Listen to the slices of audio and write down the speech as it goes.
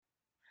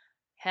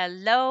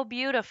Hello,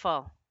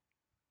 beautiful.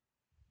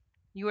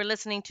 You are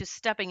listening to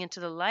Stepping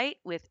into the Light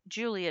with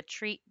Julia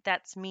Treat.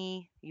 That's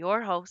me,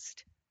 your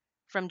host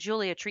from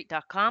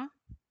juliatreat.com.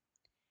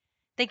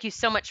 Thank you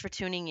so much for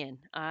tuning in.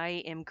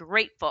 I am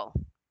grateful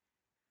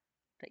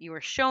that you are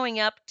showing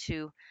up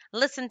to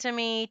listen to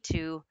me,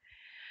 to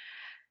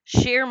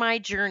share my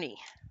journey.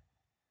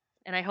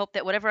 And I hope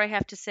that whatever I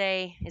have to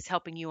say is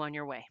helping you on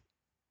your way.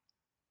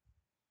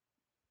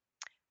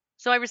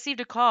 So I received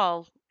a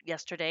call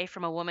yesterday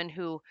from a woman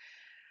who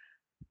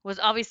was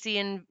obviously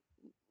in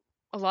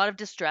a lot of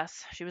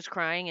distress. She was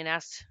crying and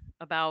asked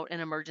about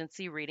an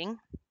emergency reading.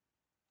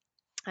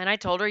 And I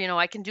told her,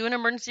 I can do an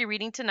emergency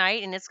reading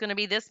tonight and it's going to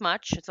be this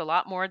much. It's a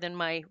lot more than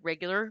my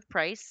regular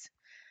price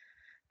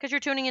because you're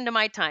tuning into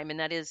my time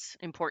and that is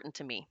important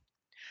to me.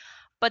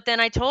 But then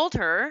I told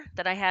her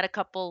that I had a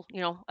couple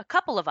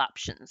of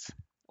options.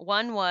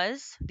 One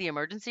was the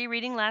emergency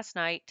reading last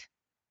night.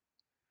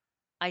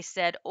 I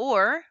said,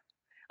 or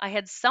I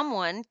had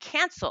someone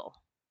cancel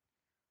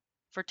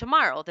for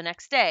tomorrow, the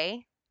next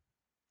day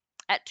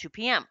at 2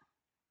 p.m.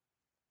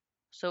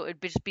 So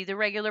it'd just be the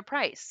regular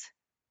price,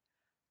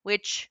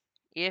 which,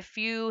 if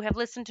you have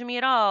listened to me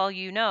at all,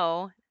 you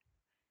know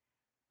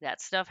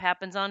that stuff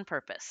happens on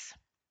purpose.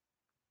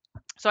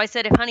 So I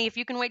said, honey, if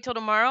you can wait till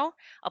tomorrow,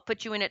 I'll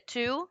put you in at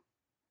 2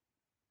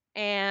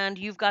 and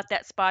you've got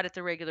that spot at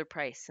the regular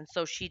price. And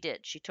so she did.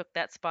 She took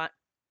that spot.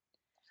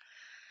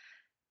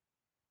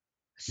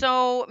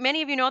 So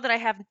many of you know that I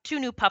have two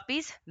new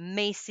puppies,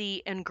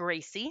 Macy and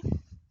Gracie.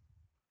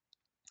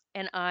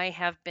 And I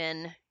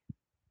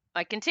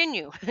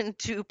continue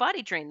to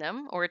potty train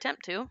them or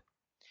attempt to.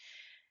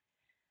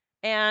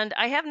 And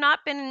I have not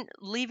been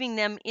leaving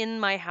them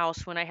in my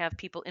house when I have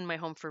people in my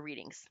home for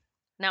readings.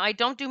 Now, I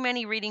don't do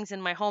many readings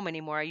in my home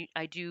anymore.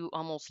 I do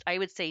almost, I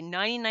would say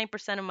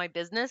 99% of my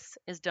business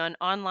is done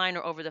online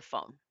or over the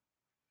phone.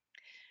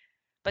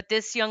 But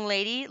this young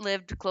lady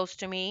lived close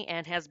to me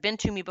and has been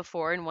to me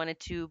before and wanted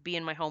to be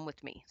in my home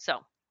with me. So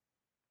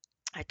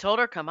I told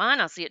her, come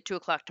on, I'll see you at 2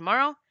 o'clock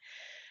tomorrow.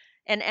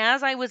 And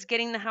as I was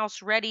getting the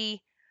house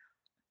ready,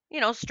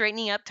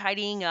 straightening up,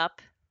 tidying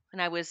up, and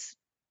I was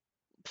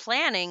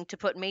planning to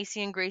put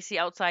Macy and Gracie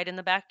outside in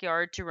the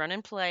backyard to run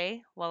and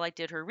play while I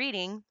did her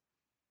reading,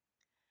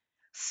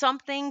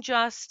 something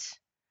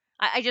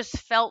I just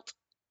felt,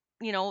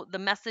 the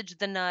message,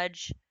 the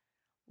nudge,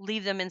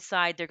 leave them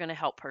inside. They're going to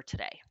help her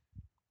today.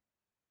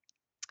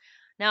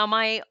 Now,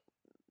 my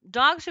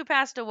dogs who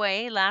passed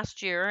away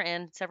last year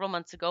and several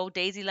months ago,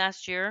 Daisy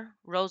last year,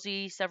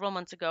 Rosie several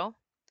months ago,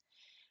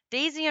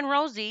 Daisy and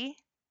Rosie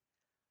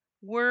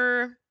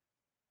were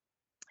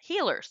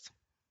healers.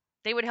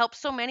 They would help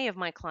so many of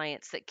my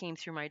clients that came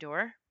through my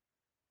door.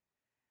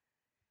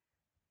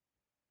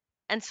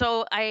 And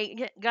so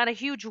I got a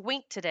huge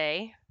wink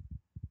today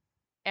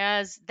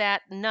as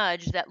that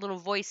nudge, that little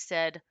voice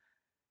said,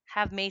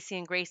 have Macy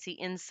and Gracie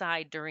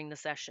inside during the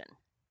session.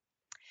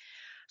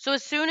 So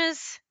as soon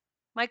as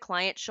my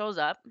client shows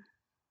up,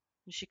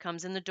 she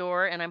comes in the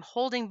door and I'm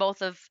holding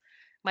both of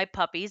my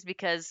puppies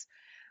because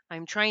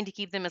I'm trying to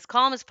keep them as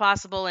calm as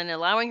possible and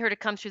allowing her to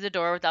come through the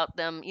door without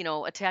them,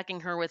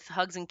 attacking her with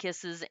hugs and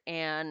kisses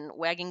and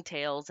wagging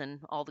tails and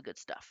all the good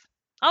stuff.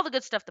 All the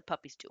good stuff the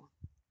puppies do.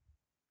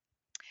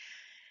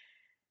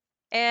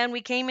 And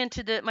we came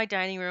into my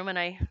dining room and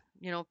I,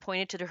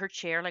 pointed to her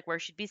chair, like where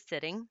she'd be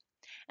sitting.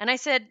 And I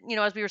said,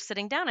 as we were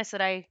sitting down, I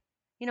said, I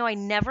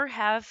never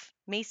have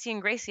Macy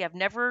and Gracie.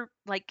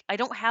 I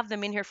don't have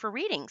them in here for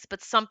readings,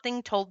 but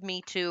something told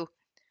me to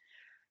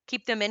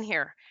keep them in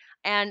here.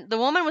 And the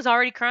woman was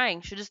already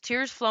crying. She just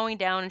tears flowing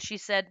down. And she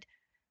said,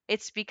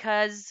 it's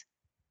because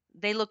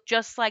they look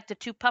just like the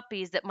two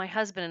puppies that my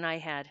husband and I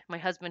had. My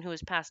husband, who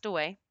has passed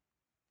away.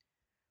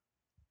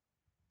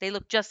 They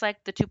look just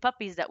like the two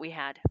puppies that we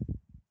had.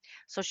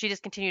 So she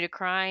just continued to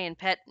cry and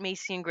pet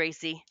Macy and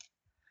Gracie.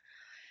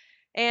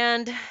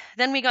 And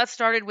then we got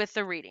started with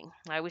the reading.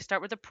 I always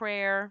start with a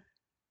prayer.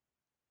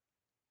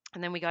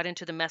 And then we got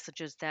into the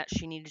messages that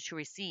she needed to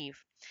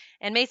receive.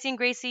 And Macy and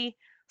Gracie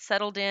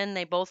settled in.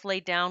 They both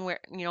laid down where,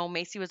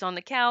 Macy was on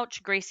the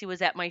couch. Gracie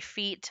was at my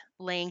feet,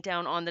 laying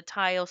down on the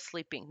tile,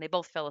 sleeping. They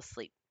both fell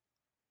asleep.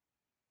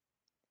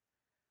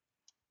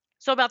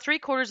 So, about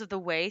 3/4 of the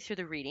way through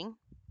the reading,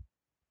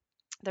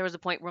 there was a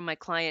point where my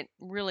client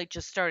really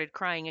just started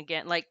crying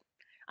again.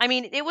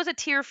 It was a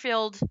tear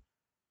filled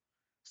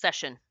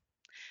session.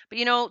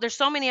 But there's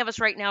so many of us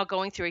right now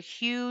going through a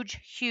huge,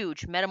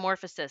 huge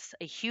metamorphosis,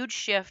 a huge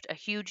shift, a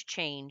huge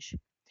change.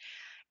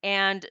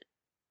 And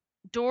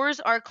doors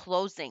are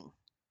closing.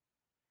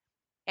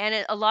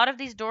 And a lot of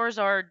these doors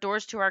are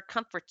doors to our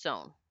comfort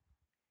zone.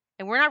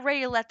 And we're not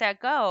ready to let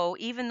that go,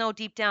 even though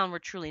deep down we're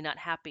truly not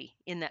happy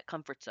in that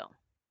comfort zone.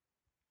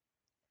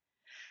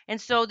 And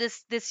so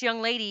this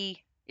young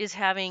lady is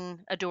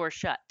having a door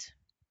shut.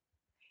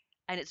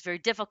 And it's very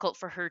difficult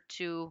for her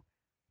to,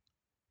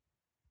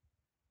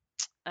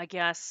 I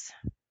guess,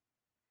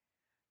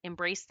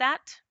 embrace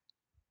that,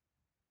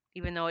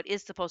 even though it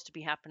is supposed to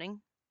be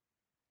happening.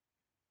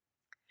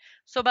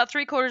 So about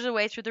 3/4 of the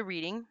way through the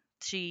reading,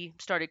 she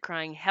started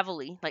crying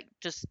heavily, like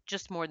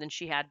just more than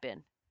she had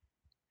been.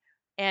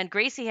 And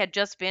Gracie had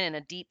just been in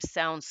a deep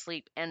sound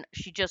sleep, and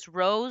she just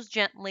rose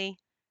gently,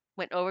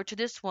 went over to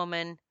this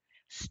woman,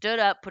 stood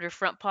up, put her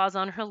front paws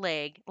on her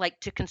leg, like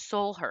to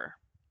console her.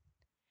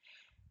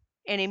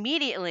 And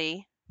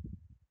immediately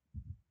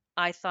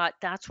I thought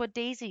that's what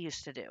Daisy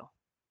used to do.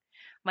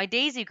 My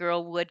Daisy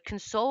girl would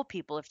console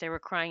people if they were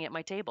crying at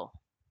my table.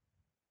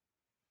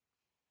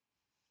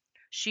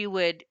 She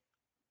would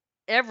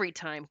every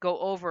time go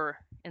over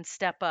and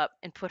step up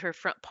and put her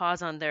front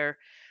paws on their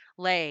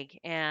leg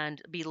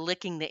and be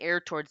licking the air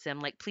towards them,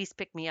 like, please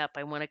pick me up.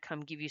 I want to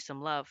come give you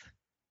some love.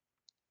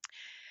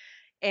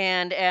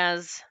 And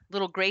as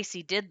little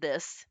Gracie did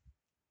this,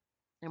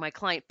 and my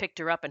client picked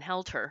her up and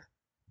held her,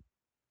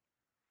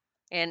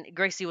 and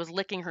Gracie was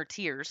licking her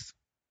tears,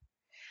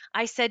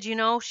 I said,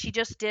 she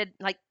just did,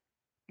 like,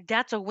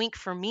 that's a wink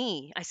for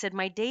me. I said,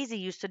 my Daisy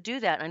used to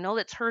do that. I know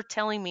that's her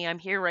telling me I'm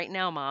here right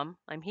now, Mom.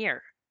 I'm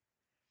here.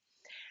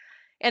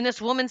 And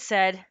this woman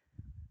said,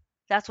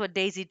 that's what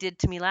Daisy did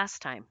to me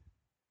last time.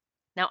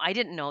 Now, I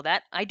didn't know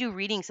that. I do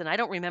readings and I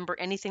don't remember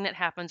anything that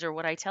happens or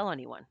what I tell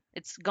anyone.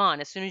 It's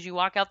gone as soon as you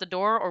walk out the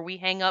door or we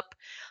hang up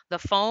the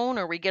phone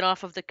or we get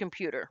off of the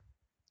computer.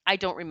 I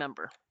don't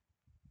remember.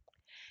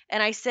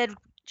 And I said,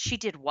 she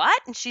did what?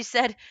 And she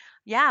said,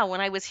 yeah, when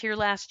I was here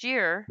last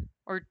year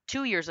or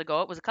 2 years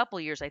ago, it was a couple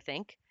of years, I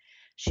think.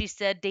 She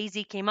said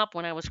Daisy came up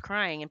when I was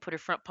crying and put her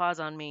front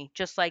paws on me,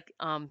 just like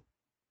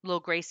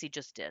little Gracie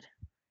just did.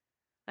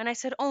 And I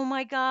said, oh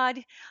my God,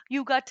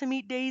 you got to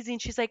meet Daisy.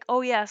 And she's like,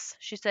 oh yes.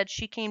 She said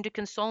she came to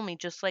console me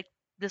just like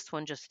this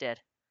one just did.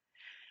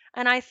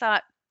 And I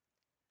thought,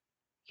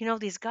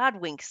 these God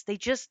winks,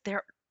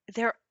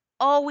 they're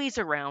always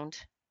around.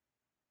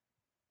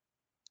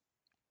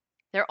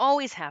 They're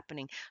always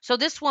happening. So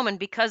this woman,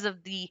 because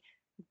of the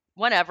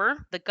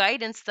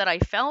guidance that I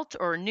felt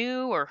or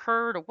knew or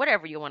heard or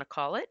whatever you want to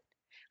call it,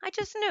 I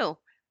just knew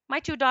my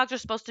two dogs are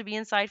supposed to be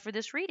inside for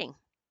this reading.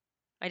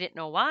 I didn't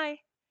know why,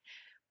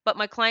 but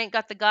my client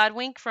got the God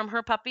wink from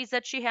her puppies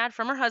that she had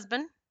from her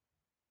husband,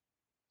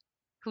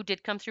 who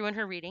did come through in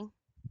her reading.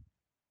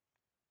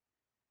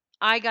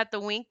 I got the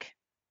wink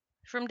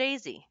from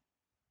Daisy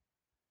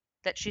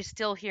that she's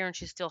still here and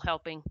she's still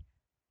helping.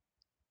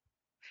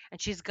 And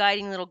she's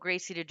guiding little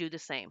Gracie to do the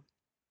same,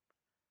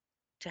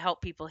 to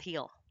help people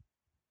heal.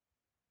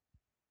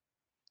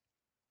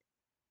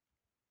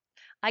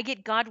 I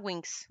get God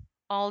winks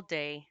all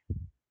day,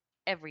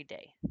 every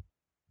day.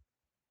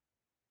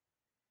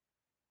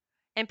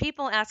 And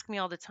people ask me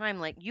all the time,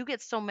 like, you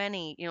get so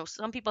many,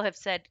 some people have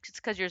said it's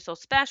because you're so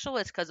special,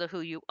 it's because of who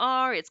you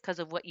are, it's because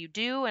of what you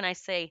do. And I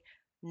say,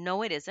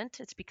 no, it isn't.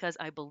 It's because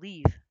I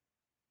believe.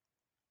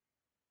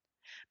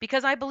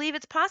 Because I believe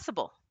it's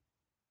possible.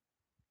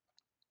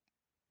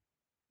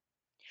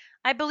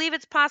 I believe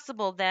it's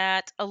possible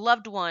that a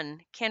loved one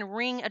can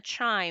ring a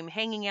chime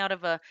hanging out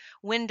of a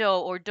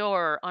window or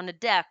door on a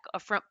deck, a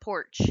front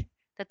porch,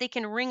 that they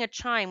can ring a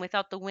chime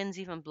without the winds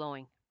even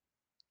blowing.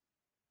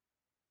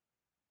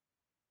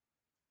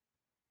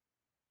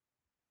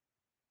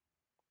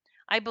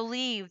 I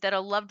believe that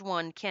a loved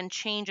one can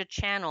change a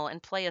channel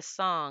and play a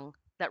song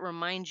that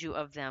reminds you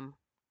of them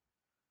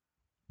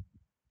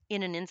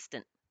in an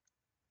instant.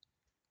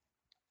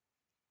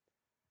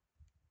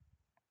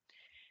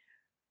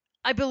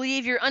 I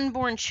believe your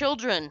unborn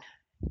children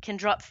can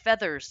drop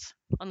feathers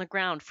on the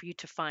ground for you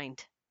to find.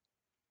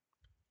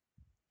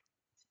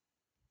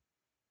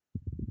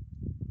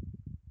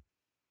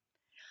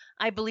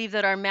 I believe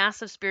that our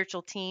massive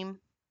spiritual team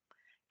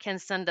can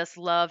send us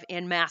love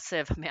in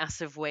massive,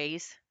 massive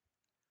ways,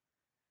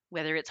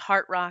 whether it's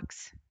heart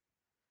rocks,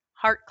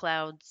 heart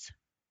clouds,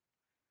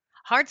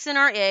 hearts in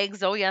our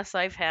eggs. Oh, yes,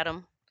 I've had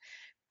them.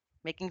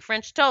 Making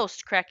French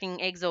toast,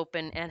 cracking eggs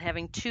open, and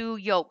having two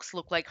yolks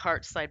look like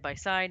hearts side by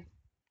side.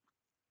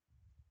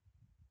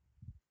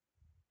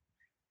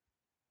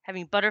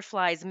 Having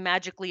butterflies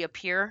magically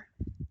appear.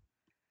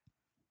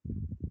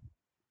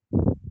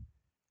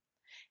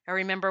 I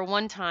remember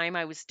one time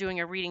I was doing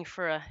a reading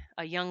for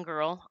a young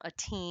girl, a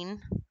teen.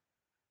 I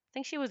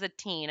think she was a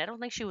teen. I don't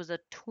think she was a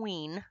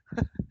tween.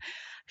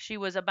 She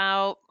was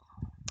about,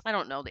 I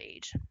don't know the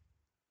age.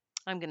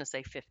 I'm going to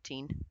say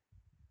 15.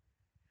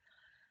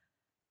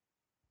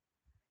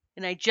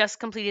 And I just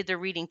completed the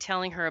reading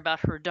telling her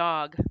about her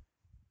dog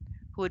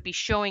who would be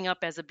showing up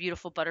as a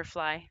beautiful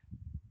butterfly,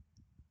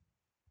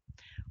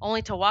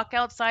 only to walk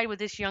outside with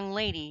this young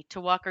lady to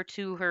walk her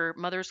to her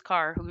mother's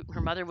car.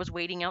 Her mother was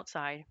waiting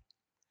outside.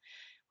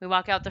 We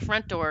walk out the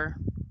front door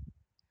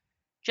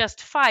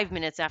just 5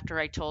 minutes after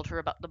I told her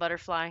about the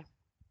butterfly.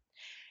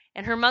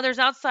 And her mother's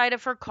outside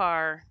of her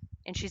car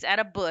and she's at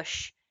a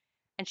bush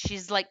and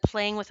she's like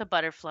playing with a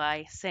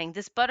butterfly, saying,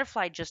 this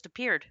butterfly just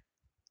appeared.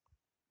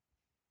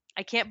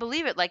 I can't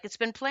believe it, like it's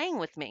been playing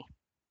with me.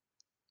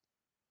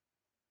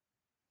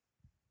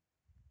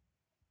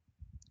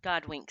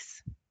 God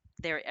winks.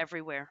 They're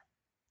everywhere.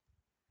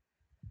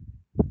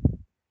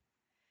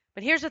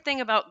 But here's the thing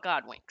about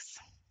God winks.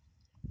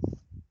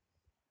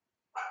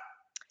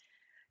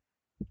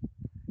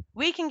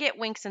 We can get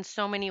winks in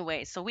so many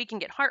ways. So we can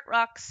get heart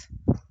rocks.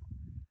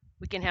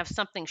 We can have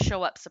something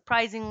show up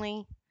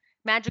surprisingly,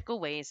 magical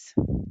ways.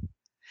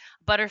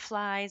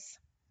 Butterflies,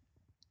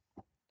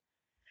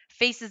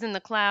 faces in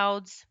the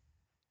clouds.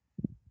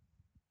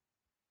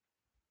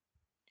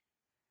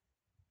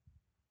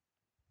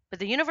 But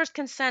the universe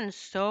can send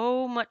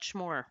so much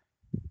more.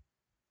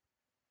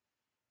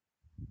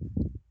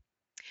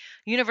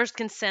 Universe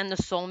can send the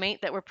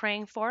soulmate that we're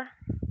praying for.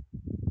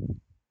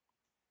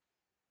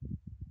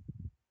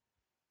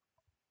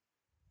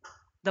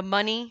 The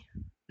money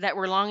that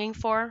we're longing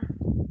for.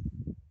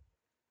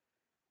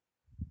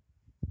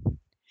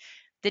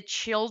 The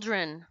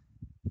children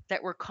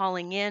that we're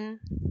calling in.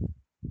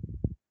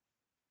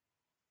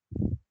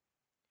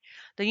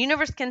 The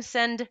universe can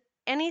send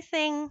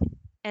anything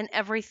and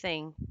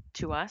everything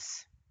to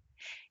us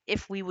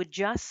if we would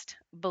just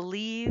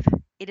believe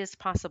it is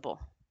possible.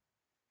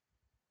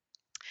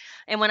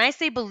 And when I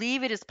say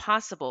believe it is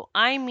possible,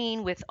 I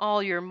mean with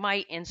all your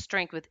might and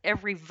strength, with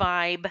every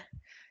vibe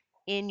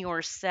in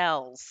your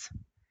cells,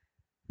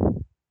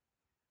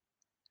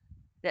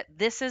 that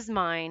this is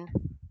mine.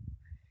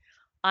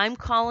 I'm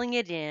calling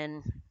it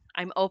in.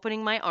 I'm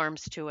opening my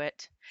arms to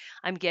it.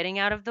 I'm getting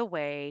out of the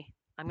way.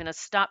 I'm going to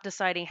stop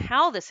deciding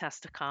how this has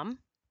to come.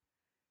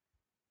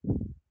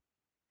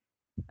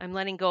 I'm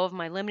letting go of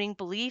my limiting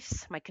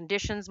beliefs, my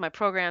conditions, my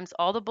programs,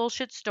 all the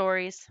bullshit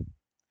stories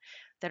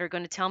that are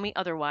going to tell me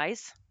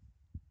otherwise.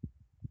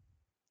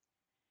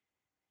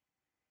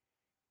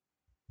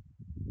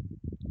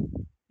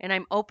 And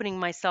I'm opening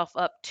myself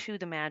up to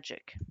the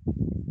magic.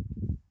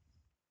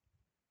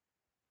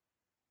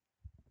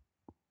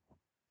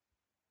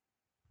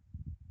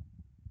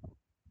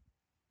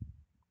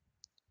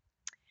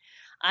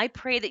 I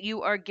pray that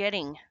you are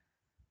getting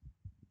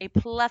a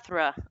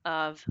plethora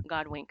of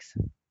God winks.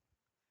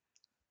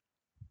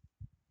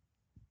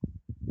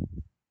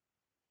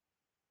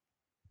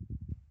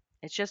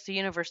 It's just the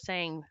universe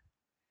saying,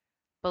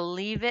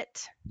 believe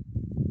it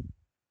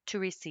to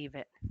receive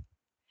it.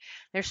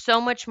 There's so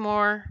much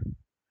more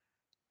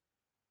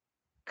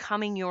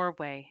coming your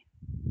way.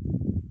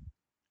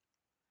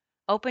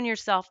 Open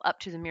yourself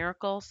up to the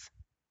miracles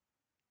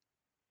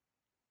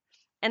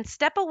and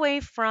step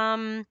away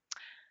from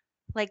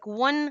like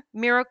one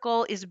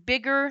miracle is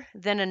bigger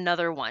than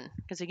another one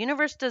because the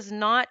universe does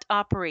not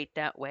operate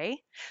that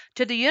way.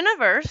 To the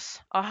universe,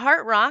 a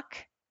heart rock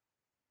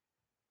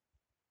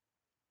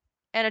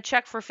and a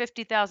check for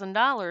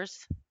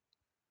 $50,000,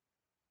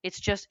 it's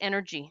just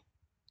energy.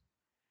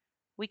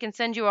 We can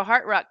send you a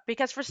heart rock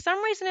because for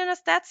some reason in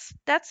us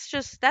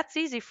that's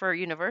easy for a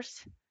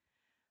universe.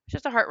 It's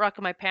just a heart rock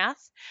in my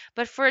path.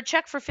 But for a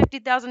check for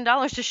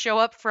 $50,000 to show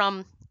up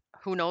from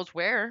who knows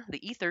where,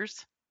 the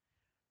ethers,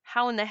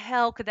 how in the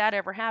hell could that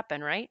ever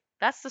happen, right?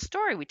 That's the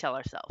story we tell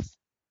ourselves.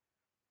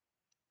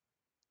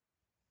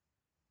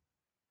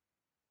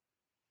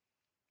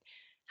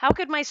 How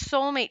could my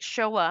soulmate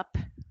show up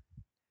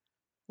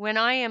when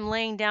I am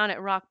laying down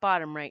at rock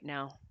bottom right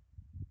now?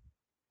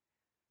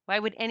 Why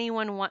would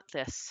anyone want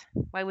this?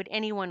 Why would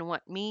anyone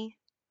want me?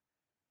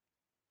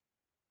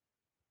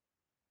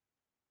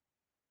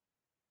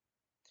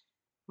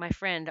 My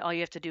friend, all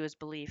you have to do is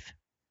believe.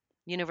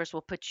 The universe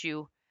will put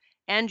you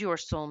and your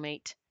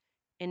soulmate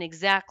in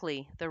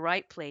exactly the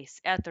right place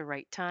at the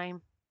right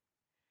time.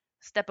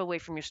 Step away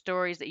from your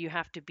stories that you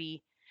have to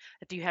be,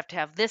 that you have to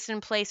have this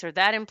in place or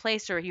that in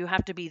place, or you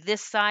have to be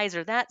this size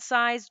or that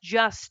size.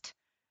 Just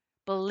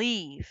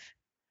believe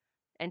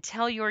and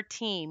tell your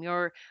team,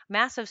 your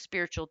massive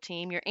spiritual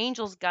team, your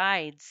angels,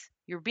 guides,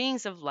 your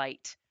beings of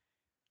light,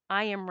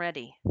 I am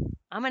ready.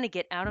 I'm going to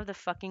get out of the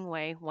fucking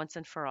way once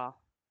and for all.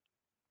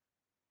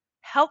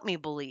 Help me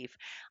believe.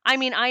 I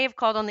mean, I have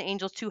called on the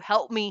angels to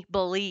help me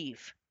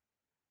believe.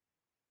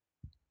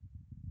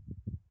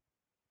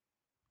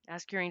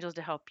 Ask your angels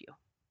to help you.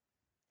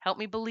 Help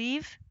me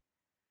believe.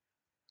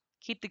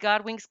 Keep the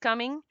God winks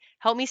coming.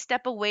 Help me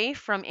step away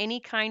from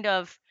any kind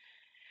of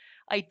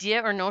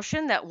idea or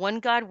notion that one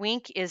God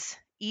wink is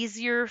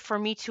easier for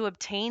me to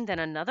obtain than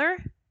another.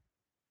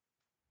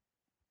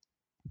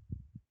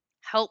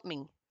 Help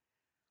me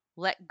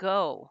let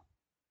go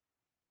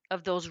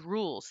of those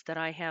rules that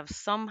I have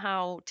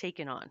somehow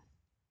taken on.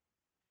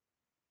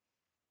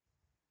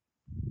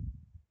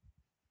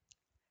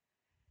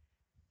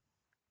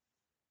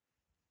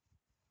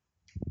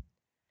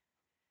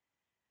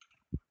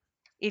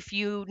 If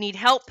you need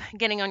help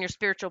getting on your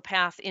spiritual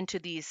path into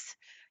these,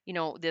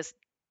 this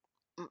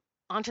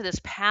onto this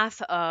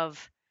path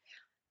of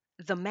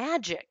the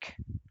magic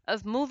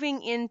of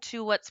moving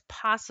into what's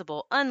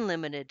possible,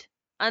 unlimited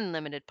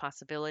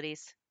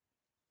possibilities.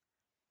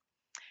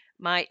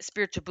 My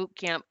spiritual boot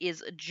camp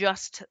is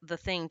just the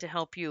thing to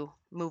help you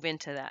move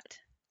into that.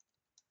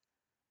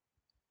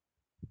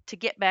 To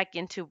get back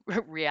into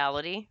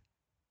reality.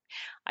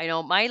 I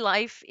know my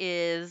life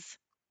is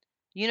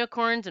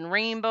unicorns and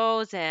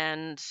rainbows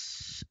and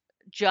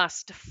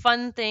just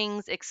fun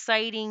things,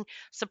 exciting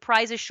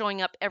surprises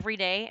showing up every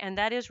day, and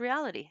that is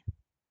reality.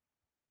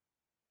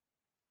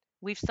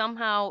 We've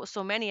somehow,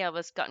 so many of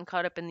us, gotten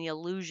caught up in the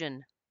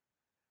illusion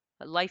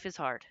But life is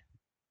hard.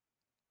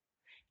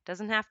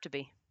 Doesn't have to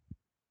be.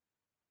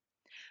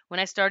 When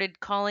I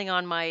started calling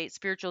on my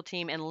spiritual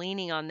team and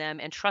leaning on them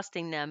and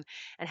trusting them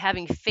and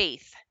having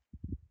faith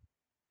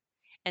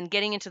and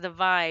getting into the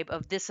vibe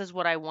of this is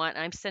what I want,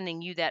 I'm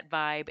sending you that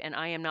vibe and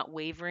I am not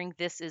wavering.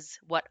 This is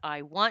what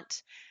I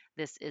want.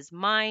 This is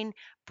mine.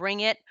 Bring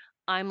it.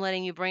 I'm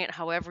letting you bring it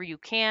however you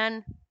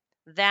can.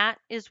 That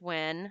is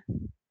when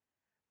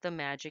the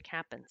magic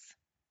happens.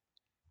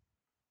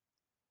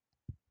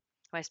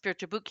 My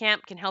spiritual boot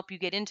camp can help you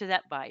get into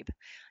that vibe.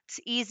 It's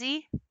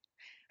easy.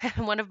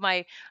 One of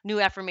my new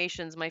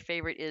affirmations, my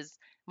favorite, is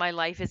my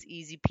life is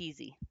easy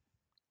peasy.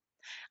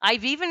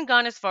 I've even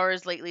gone as far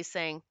as lately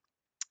saying,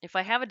 if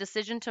I have a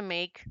decision to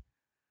make,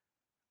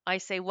 I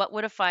say, what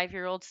would a 5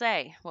 year old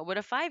say? What would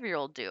a 5 year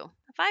old do?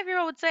 A 5 year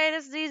old would say,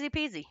 this is easy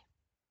peasy.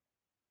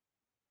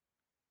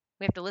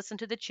 We have to listen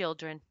to the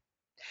children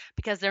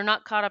because they're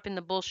not caught up in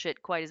the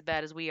bullshit quite as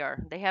bad as we are.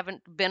 They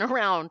haven't been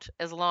around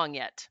as long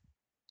yet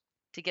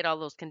to get all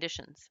those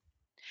conditions.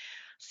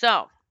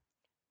 So,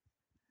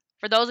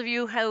 for those of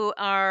you who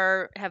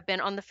have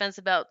been on the fence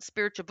about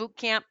spiritual boot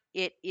camp,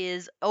 it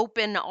is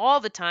open all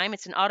the time.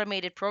 It's an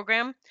automated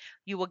program.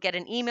 You will get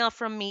an email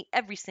from me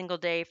every single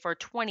day for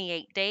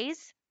 28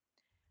 days.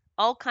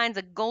 All kinds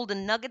of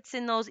golden nuggets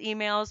in those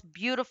emails,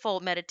 beautiful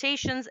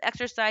meditations,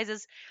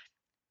 exercises,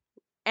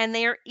 and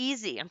they are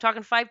easy. I'm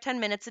talking 5-10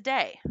 minutes a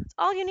day. That's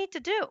all you need to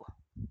do.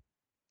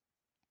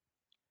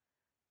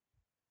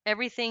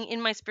 Everything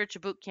in my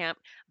spiritual boot camp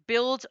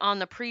builds on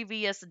the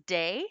previous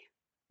day.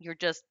 You're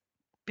just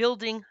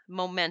building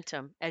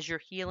momentum as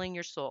you're healing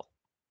your soul.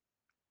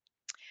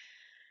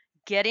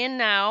 Get in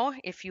now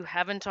if you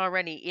haven't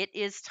already. It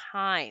is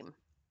time.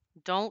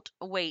 Don't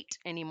wait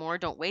anymore.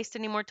 Don't waste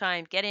any more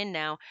time. Get in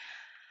now.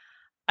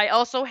 I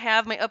also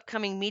have my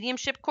upcoming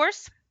mediumship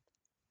course.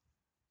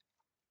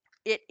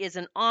 It is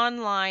an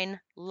online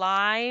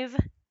live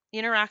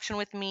interaction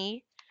with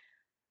me,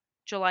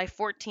 July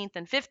 14th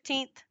and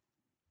 15th.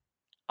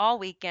 All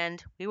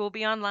weekend. We will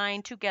be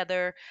online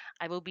together.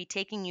 I will be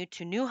taking you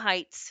to new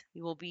heights.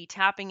 You will be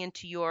tapping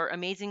into your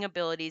amazing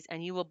abilities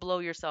and you will blow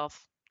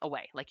yourself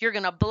away. Like you're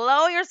going to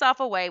blow yourself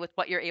away with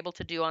what you're able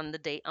to do on the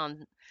day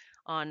on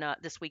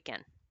this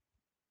weekend.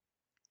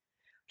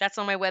 That's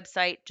on my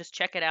website. Just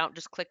check it out.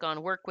 Just click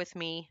on work with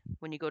me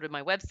when you go to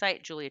my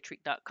website,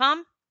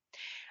 juliatreat.com.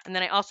 And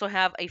then I also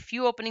have a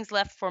few openings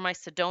left for my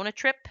Sedona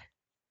trip.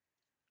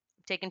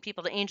 Taking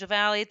people to Angel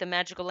Valley, the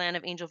magical land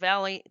of Angel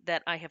Valley,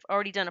 that I have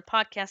already done a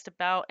podcast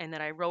about and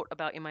that I wrote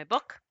about in my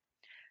book.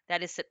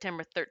 That is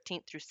September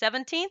 13th through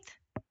 17th.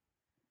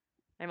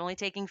 I'm only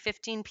taking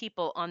 15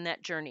 people on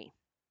that journey.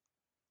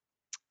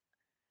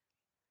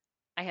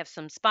 I have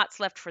some spots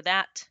left for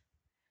that.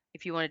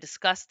 If you want to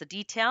discuss the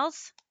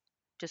details,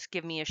 just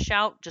give me a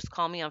shout. Just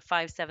call me on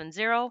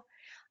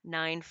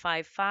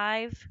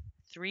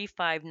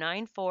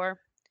 570-955-3594,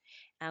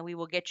 and we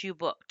will get you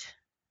booked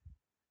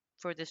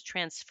for this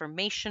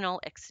transformational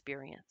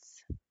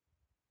experience.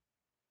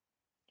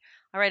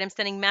 All right, I'm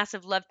sending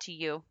massive love to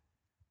you.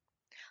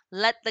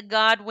 Let the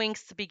God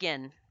winks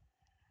begin.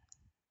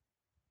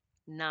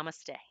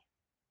 Namaste.